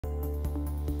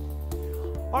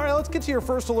All right, let's get to your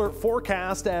first alert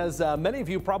forecast. As many of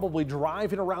you probably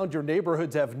driving around your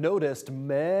neighborhoods have noticed,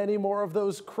 many more of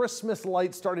those Christmas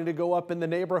lights starting to go up in the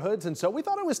neighborhoods. And so we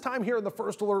thought it was time here in the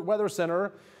First Alert Weather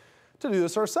Center to do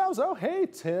this ourselves. Oh, hey,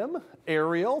 Tim,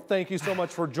 Ariel, thank you so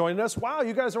much for joining us. Wow,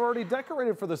 you guys are already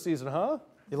decorated for the season, huh?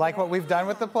 You like what we've done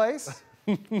with the place?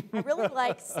 I really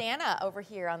like Santa over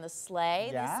here on the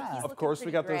sleigh. Yeah. Of course,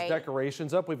 we got those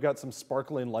decorations up. We've got some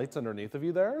sparkling lights underneath of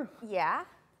you there. Yeah.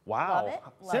 Wow. Love it.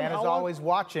 Santa's always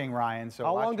watching, Ryan. So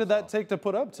how long did that take to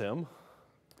put up, Tim?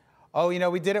 Oh, you know,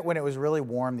 we did it when it was really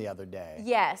warm the other day.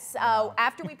 Yes.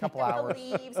 After we picked up hours.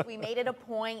 the leaves, we made it a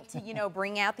point to,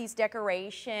 bring out these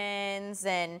decorations,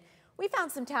 and we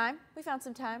found some time.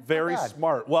 Very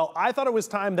smart. Well, I thought it was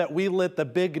time that we lit the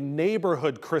big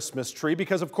neighborhood Christmas tree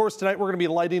because, of course, tonight we're going to be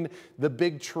lighting the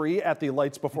big tree at the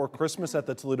Lights Before Christmas at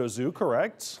the Toledo Zoo,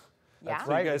 correct? Yeah. That's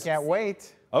right. guys We can't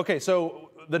wait. Okay, so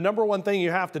the number one thing you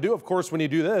have to do, of course, when you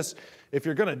do this, if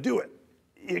you're going to do it,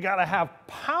 you got to have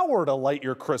power to light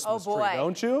your Christmas tree,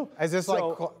 don't you? Is this like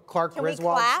Clark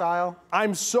Griswold style?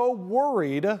 I'm so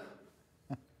worried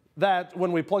that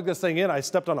when we plug this thing in, I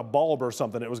stepped on a bulb or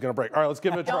something. It was going to break. All right, let's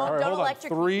give it a try. All right, Don't hold on.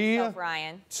 electrocute 3, yourself,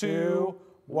 Ryan. 2,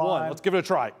 1. Let's give it a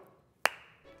try.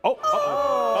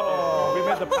 Oh, we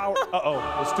made the power.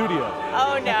 The studio.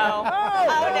 Oh, no.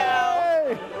 Oh, no.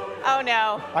 Oh,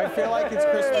 no. I feel like it's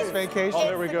Christmas vacation. Oh,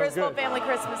 there we go. It's the Griswold family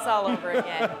Christmas all over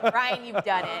again. Ryan, you've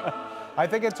done it. I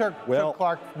think it took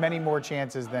Clark many more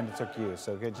chances than it took you,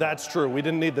 so good job. That's true. We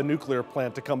didn't need the nuclear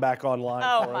plant to come back online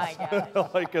for us. Oh, my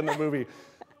gosh. Like in the movie.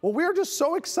 Well, we're just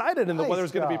so excited, and the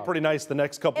weather's going to be pretty nice the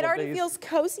next couple of days. It already feels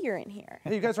cozier in here.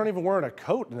 Hey, you guys aren't even wearing a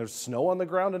coat, and there's snow on the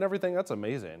ground and everything. That's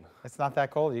amazing. It's not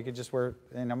that cold. You could just wear,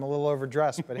 and I'm a little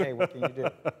overdressed, but hey, what can you do?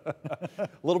 A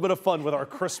little bit of fun with our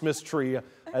Christmas tree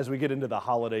as we get into the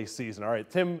holiday season. All right,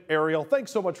 Tim, Ariel,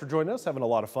 thanks so much for joining us. Having a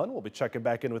lot of fun. We'll be checking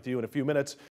back in with you in a few minutes.